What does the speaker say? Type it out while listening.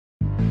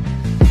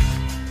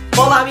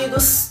Olá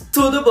amigos,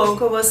 tudo bom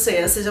com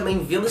vocês? Sejam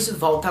bem-vindos de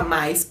volta a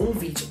mais um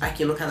vídeo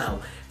aqui no canal.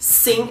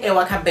 Sim, eu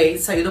acabei de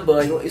sair do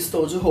banho,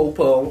 estou de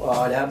roupão,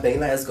 olha, bem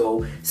let's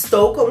go.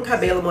 Estou com o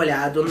cabelo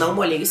molhado, não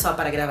molhei só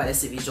para gravar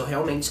esse vídeo, eu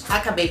realmente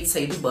acabei de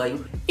sair do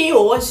banho. E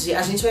hoje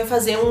a gente vai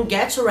fazer um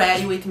Get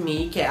Ready With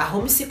Me, que é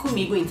arrume-se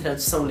comigo em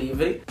tradução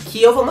livre.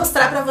 Que eu vou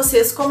mostrar pra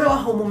vocês como eu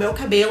arrumo o meu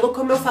cabelo,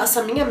 como eu faço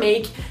a minha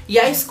make e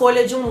a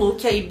escolha de um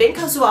look aí bem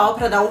casual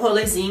pra dar um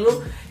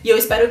rolezinho. E eu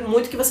espero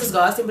muito que vocês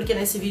gostem, porque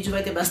nesse vídeo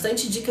vai ter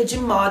bastante dica de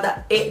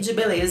moda e de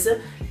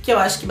beleza, que eu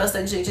acho que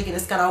bastante gente aqui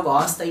nesse canal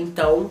gosta,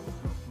 então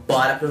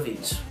bora pro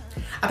vídeo.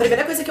 A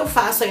primeira coisa que eu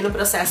faço aí no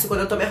processo quando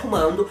eu tô me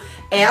arrumando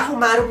é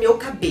arrumar o meu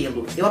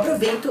cabelo. Eu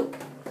aproveito...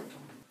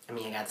 A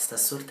minha gata está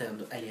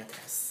surtando ali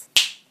atrás.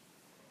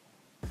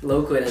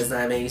 Loucuras, não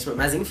é mesmo?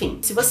 Mas enfim,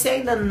 se você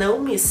ainda não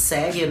me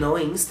segue no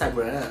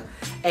Instagram,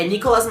 é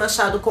Nicolas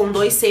Machado com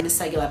 2C. Me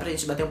segue lá pra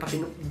gente bater um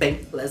papinho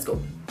bem let's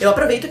go. Eu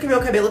aproveito que o meu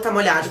cabelo tá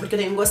molhado, porque eu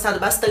tenho gostado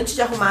bastante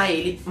de arrumar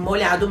ele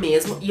molhado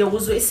mesmo. E eu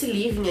uso esse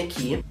leave-in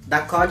aqui, da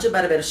Code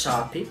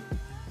Barbershop.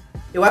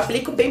 Eu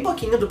aplico bem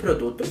pouquinho do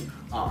produto,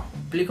 ó.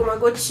 Aplico uma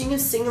gotinha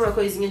assim, uma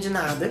coisinha de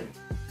nada.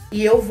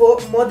 E eu vou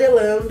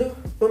modelando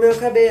o meu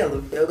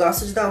cabelo. Eu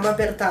gosto de dar uma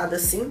apertada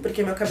assim,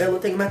 porque meu cabelo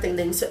tem uma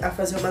tendência a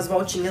fazer umas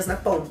voltinhas na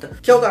ponta,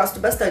 que eu gosto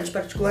bastante,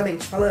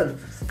 particularmente falando.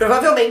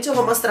 Provavelmente eu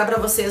vou mostrar pra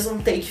vocês um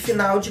take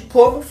final de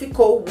como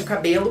ficou o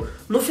cabelo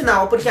no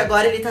final, porque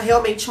agora ele tá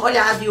realmente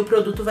molhado e o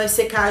produto vai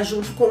secar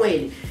junto com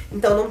ele.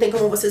 Então não tem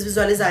como vocês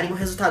visualizarem o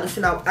resultado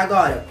final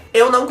agora.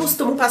 Eu não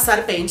costumo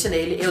passar pente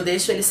nele, eu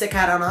deixo ele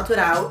secar ao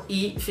natural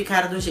e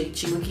ficar do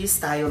jeitinho que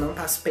está. Eu não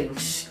passo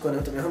pente quando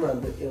eu tô me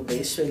arrumando, eu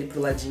deixo ele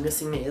pro ladinho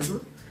assim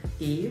mesmo.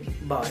 E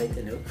bora,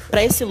 entendeu?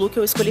 Pra esse look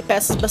eu escolhi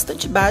peças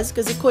bastante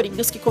básicas e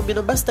coringas que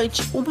combinam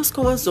bastante umas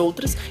com as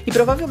outras. E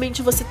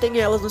provavelmente você tem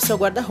elas no seu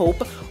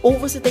guarda-roupa ou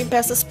você tem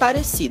peças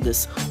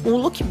parecidas. Um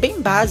look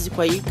bem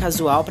básico aí,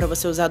 casual, pra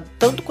você usar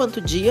tanto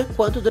quanto dia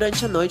quanto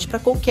durante a noite pra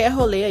qualquer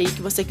rolê aí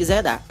que você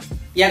quiser dar.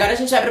 E agora a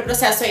gente vai pro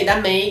processo aí da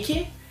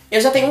make. Eu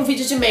já tenho um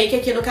vídeo de make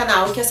aqui no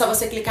canal, que é só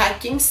você clicar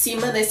aqui em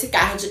cima nesse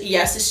card e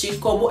assistir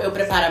como eu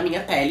preparo a minha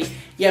pele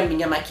e a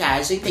minha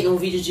maquiagem. Tem um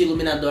vídeo de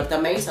iluminador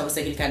também, só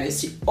você clicar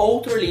nesse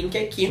outro link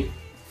aqui.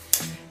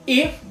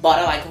 E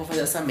bora lá que eu vou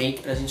fazer essa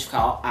make pra gente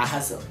ficar, ó,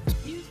 arrasando.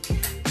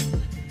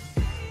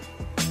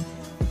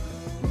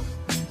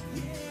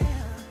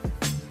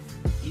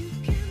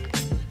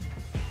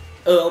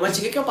 Uma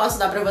dica que eu posso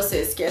dar pra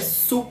vocês, que é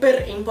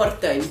super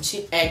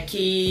importante, é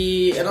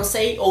que, eu não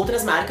sei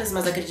outras marcas,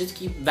 mas acredito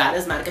que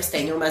várias marcas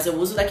tenham, mas eu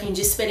uso da Quem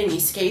Disse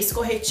Berenice, que é esse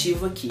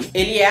corretivo aqui.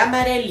 Ele é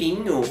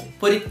amarelinho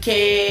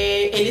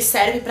porque ele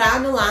serve pra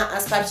anular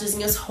as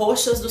partezinhas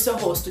roxas do seu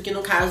rosto, que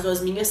no caso as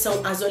minhas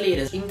são as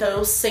olheiras. Então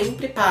eu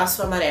sempre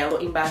passo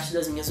amarelo embaixo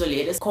das minhas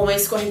olheiras com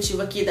esse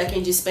corretivo aqui da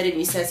Quem Disse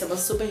Berenice. Essa é uma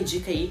super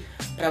dica aí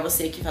pra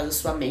você que faz a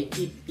sua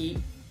make e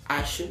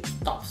acho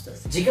top.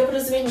 Dica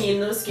pros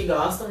meninos que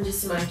gostam de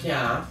se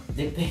maquiar,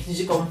 depende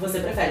de como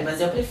você prefere,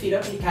 mas eu prefiro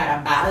aplicar a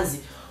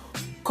base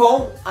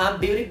com a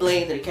Beauty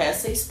Blender, que é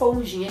essa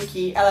esponjinha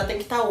aqui. Ela tem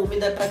que estar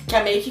úmida pra que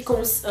a make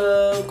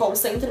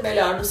concentre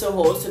melhor no seu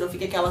rosto e não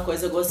fique aquela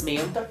coisa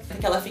gosmenta, pra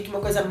que ela fique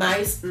uma coisa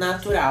mais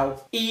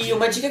natural. E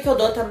uma dica que eu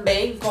dou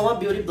também com a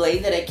Beauty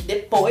Blender é que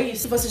depois,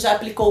 se você já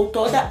aplicou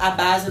toda a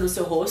base no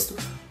seu rosto,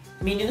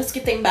 meninos que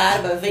têm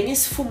barba, vem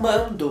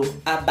esfumando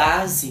a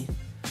base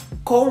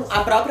com a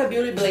própria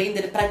Beauty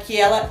Blender pra que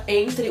ela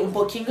entre um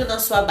pouquinho na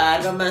sua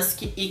barba, mas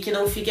que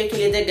não fique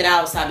aquele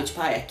degrau, sabe?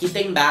 Tipo, aqui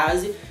tem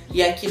base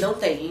e aqui não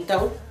tem.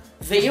 Então,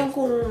 venham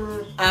com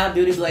a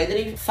Beauty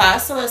Blender e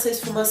façam essa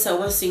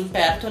esfumação assim,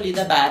 perto ali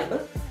da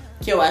barba,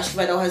 que eu acho que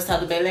vai dar um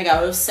resultado bem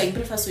legal. Eu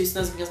sempre faço isso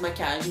nas minhas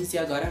maquiagens e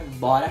agora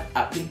bora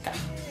aplicar.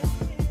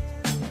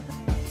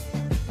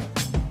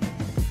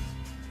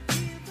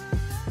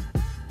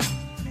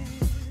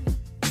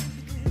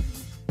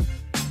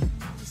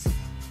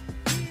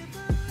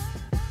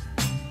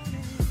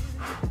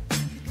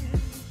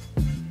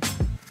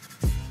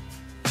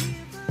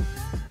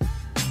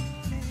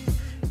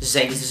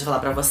 Gente, deixa eu falar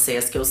pra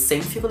vocês que eu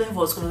sempre fico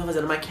nervoso quando eu tô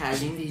fazendo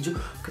maquiagem em vídeo.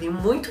 Eu tenho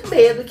muito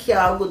medo que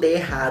algo dê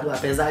errado,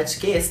 apesar de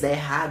que se der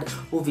errado,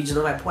 o vídeo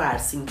não vai pro ar,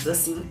 simples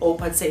assim, ou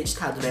pode ser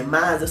editado, né?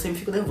 Mas eu sempre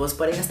fico nervoso,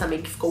 porém essa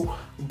make ficou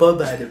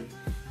babado.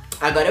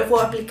 Agora eu vou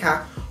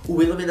aplicar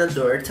o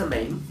iluminador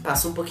também.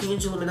 Passo um pouquinho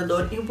de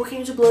iluminador e um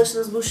pouquinho de blush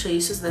nas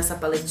bochechas, nessa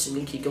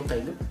paletinha aqui que eu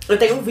tenho. Eu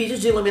tenho um vídeo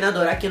de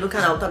iluminador aqui no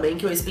canal também,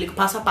 que eu explico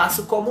passo a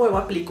passo como eu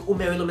aplico o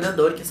meu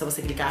iluminador, que é só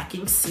você clicar aqui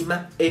em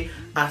cima e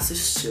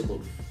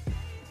assisti-lo.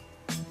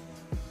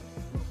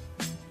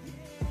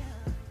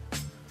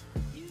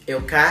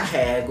 Eu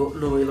carrego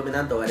no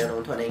iluminador, eu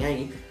não tô nem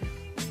aí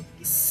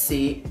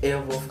se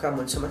eu vou ficar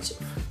muito chamativo.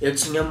 Eu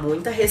tinha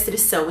muita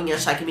restrição em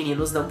achar que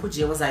meninos não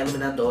podiam usar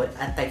iluminador,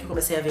 até que eu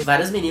comecei a ver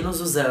vários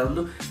meninos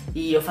usando.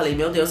 E eu falei,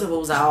 meu Deus, eu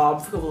vou usar,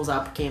 óbvio que eu vou usar,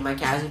 porque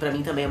maquiagem pra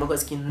mim também é uma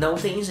coisa que não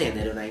tem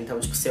gênero, né? Então,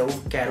 tipo, se eu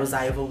quero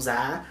usar, eu vou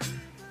usar.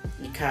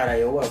 E cara,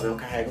 eu amo, eu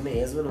carrego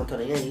mesmo, não tô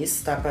nem aí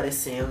se tá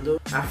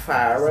aparecendo a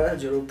Farrah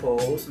de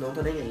RuPaul, não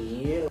tô nem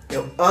aí.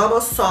 Eu amo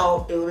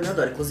sol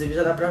iluminador, inclusive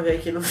já dá pra ver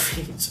aqui no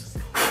vídeo.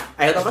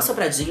 Aí eu dou uma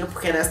sopradinha,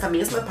 porque nesta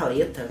mesma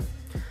paleta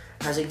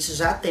a gente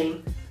já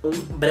tem um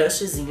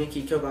brushzinho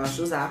aqui que eu gosto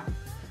de usar.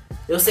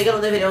 Eu sei que eu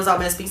não deveria usar o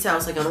mesmo pincel,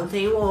 só que eu não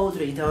tenho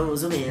outro, então eu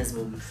uso o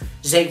mesmo.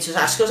 Gente,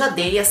 acho que eu já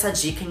dei essa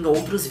dica em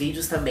outros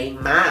vídeos também,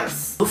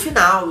 mas no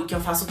final, que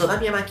eu faço toda a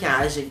minha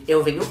maquiagem,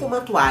 eu venho com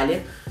uma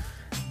toalha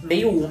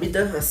meio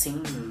úmida,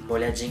 assim,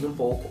 molhadinha um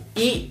pouco,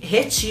 e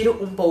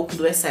retiro um pouco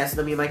do excesso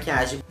da minha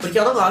maquiagem, porque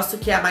eu não gosto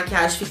que a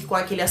maquiagem fique com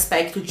aquele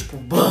aspecto, tipo,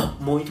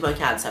 muito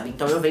maquiado, sabe?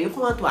 Então eu venho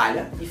com uma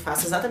toalha e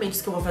faço exatamente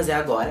isso que eu vou fazer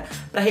agora,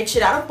 pra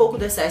retirar um pouco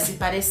do excesso e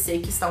parecer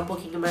que está um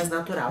pouquinho mais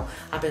natural,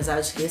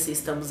 apesar de que se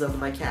estamos usando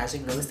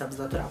maquiagem, não estamos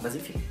natural, mas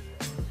enfim.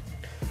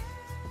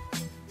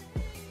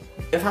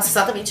 Eu faço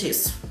exatamente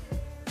isso.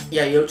 E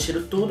aí eu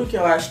tiro tudo que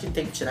eu acho que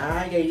tem que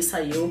tirar, e aí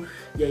saiu,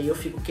 e aí eu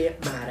fico que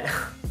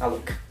mara, a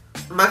louca.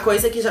 Uma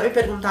coisa que já me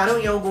perguntaram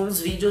em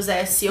alguns vídeos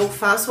é se eu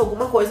faço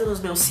alguma coisa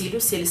nos meus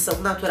cílios, se eles são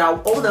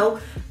natural ou não,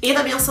 e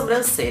na minha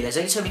sobrancelha.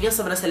 Gente, a minha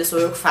sobrancelha sou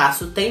eu que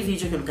faço, tem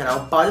vídeo aqui no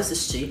canal, pode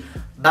assistir,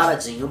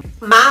 babadinho.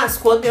 Mas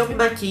quando eu me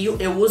maquio,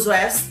 eu uso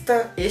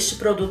este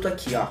produto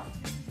aqui, ó,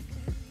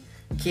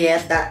 que é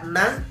da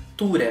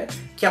Natura,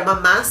 que é uma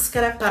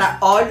máscara para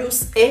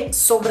olhos e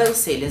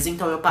sobrancelhas.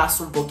 Então eu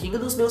passo um pouquinho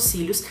nos meus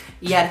cílios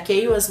e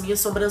arqueio as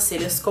minhas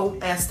sobrancelhas com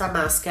esta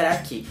máscara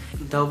aqui.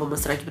 Então eu vou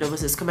mostrar aqui pra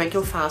vocês como é que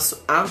eu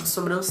faço a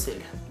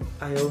sobrancelha.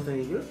 Aí eu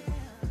venho...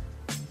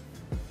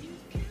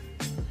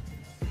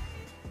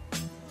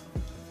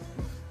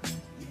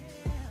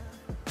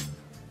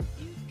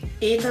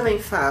 E também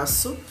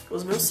faço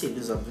os meus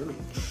cílios,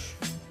 obviamente.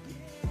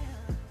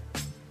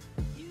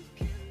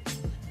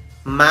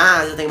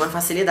 Mas eu tenho uma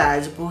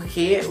facilidade,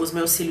 porque os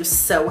meus cílios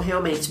são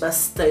realmente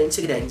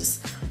bastante grandes.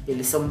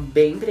 Eles são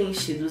bem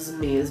preenchidos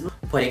mesmo.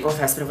 Porém,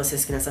 confesso pra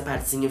vocês que nessa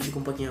partezinha eu fico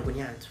um pouquinho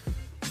agoniado.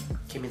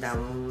 Que me dá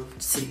um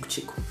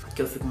circo-tico.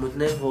 Porque eu fico muito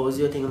nervoso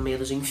e eu tenho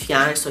medo de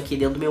enfiar isso aqui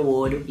dentro do meu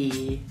olho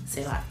e,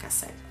 sei lá, ficar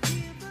cego.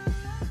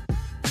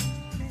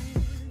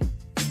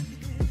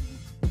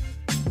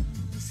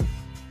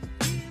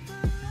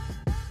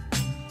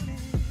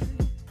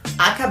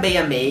 Acabei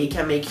a make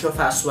que eu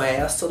faço é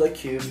essa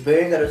daqui,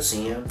 bem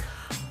garotinha.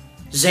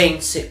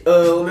 Gente,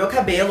 o meu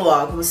cabelo,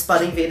 ó, como vocês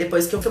podem ver,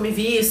 depois que eu me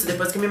visto,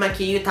 depois que eu me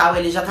maquio e tal,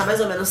 ele já tá mais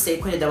ou menos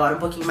seco, ele demora um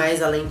pouquinho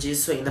mais além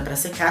disso ainda pra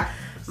secar.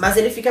 Mas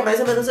ele fica mais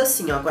ou menos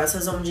assim, ó, com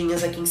essas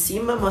ondinhas aqui em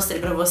cima. Mostrei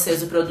pra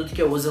vocês o produto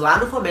que eu uso lá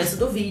no começo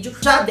do vídeo.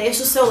 Já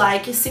deixa o seu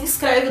like, se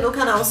inscreve no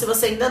canal se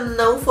você ainda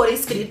não for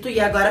inscrito. E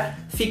agora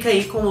fica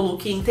aí com o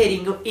look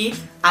inteirinho e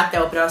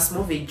até o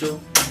próximo vídeo.